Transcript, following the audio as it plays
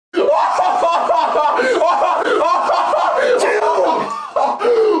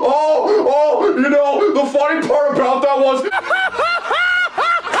You know, the funny part about that was...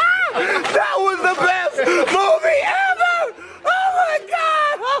 That was the best movie ever! Oh my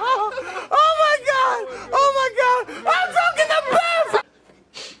god! Oh my god! Oh my god! I'm talking the best!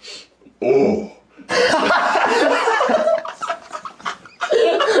 Oh.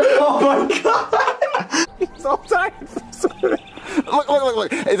 Oh my god! He's so tired.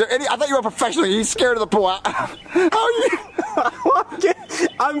 Look. Is there any? I thought you were a professional. He's scared of the pool. How are you?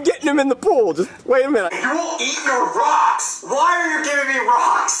 I'm getting him in the pool. Just wait a minute. You will eat your rocks! Why are you giving me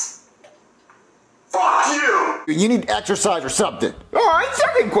rocks? Fuck you! You need exercise or something. Alright,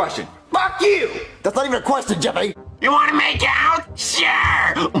 second question. Fuck you! That's not even a question, Jeffy. You wanna make out?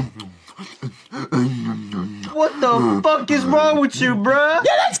 Sure! What the fuck is wrong with you, bruh?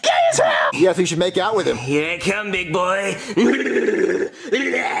 Yeah, that's gay as hell! Yeah, so you should make out with him. Here I come, big boy.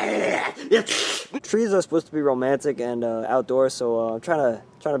 Trees are supposed to be romantic and outdoors, so I'm trying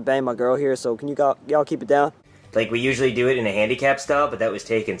to bang my girl here. So can y'all keep it down? Like, we usually do it in a handicap style, but that was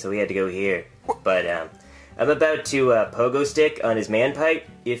taken, so we had to go here. But I'm about to pogo stick on his man pipe,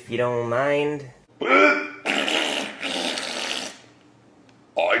 if you don't mind.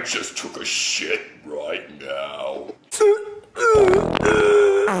 I just took a shit right now.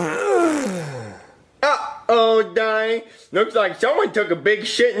 Uh-oh, Donnie. Looks like someone took a big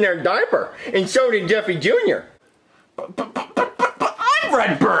shit in their diaper, and so did Jeffy Jr. I'm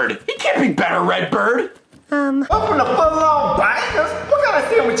Redbird. He can't be better, Redbird. Open the foot-long bangers? What kind of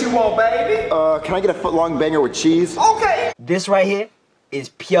sandwich you want, baby? Can I get a foot-long banger with cheese? Okay. This right here is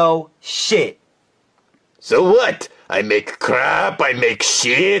pure shit. So what? I make crap, I make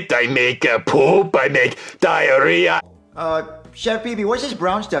shit, I make poop, I make diarrhea. Chef Phoebe, what's this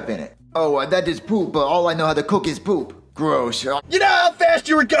brown stuff in it? Oh, that is poop, but all I know how to cook is poop. Gross. You know how fast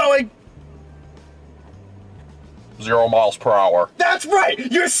you were going? 0 miles per hour. That's right,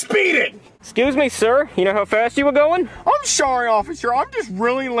 you're speeding! Excuse me, sir. You know how fast you were going? I'm sorry, officer. I'm just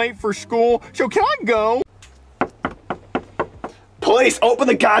really late for school, so can I go? Police, open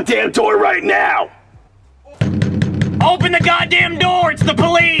the goddamn door right now! Open the goddamn door! It's the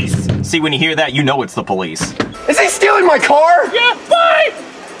police! See, when you hear that, you know it's the police. Is he stealing my car? Yeah, bye!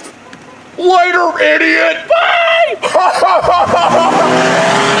 Later, idiot! Bye!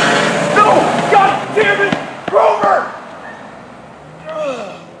 No! God damn it! Grover!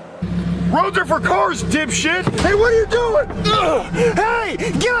 Roads are for cars, dipshit! Hey, what are you doing? Hey,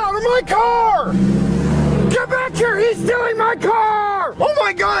 get out of my car! Get back here, he's stealing my car! Oh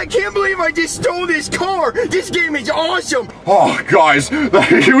my god, I can't believe I just stole this car! This game is awesome! Oh, guys,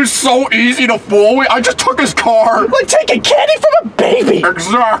 he was so easy to fool. I just took his car. Like taking candy from a baby!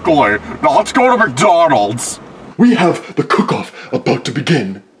 Exactly. Now let's go to McDonald's. We have the cook-off about to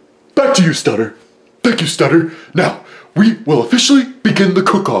begin. Back to you, Stutter. Thank you, Stutter. Now, we will officially begin the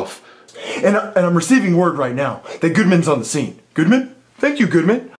cook-off. And I'm receiving word right now that Goodman's on the scene. Goodman? Thank you, Goodman.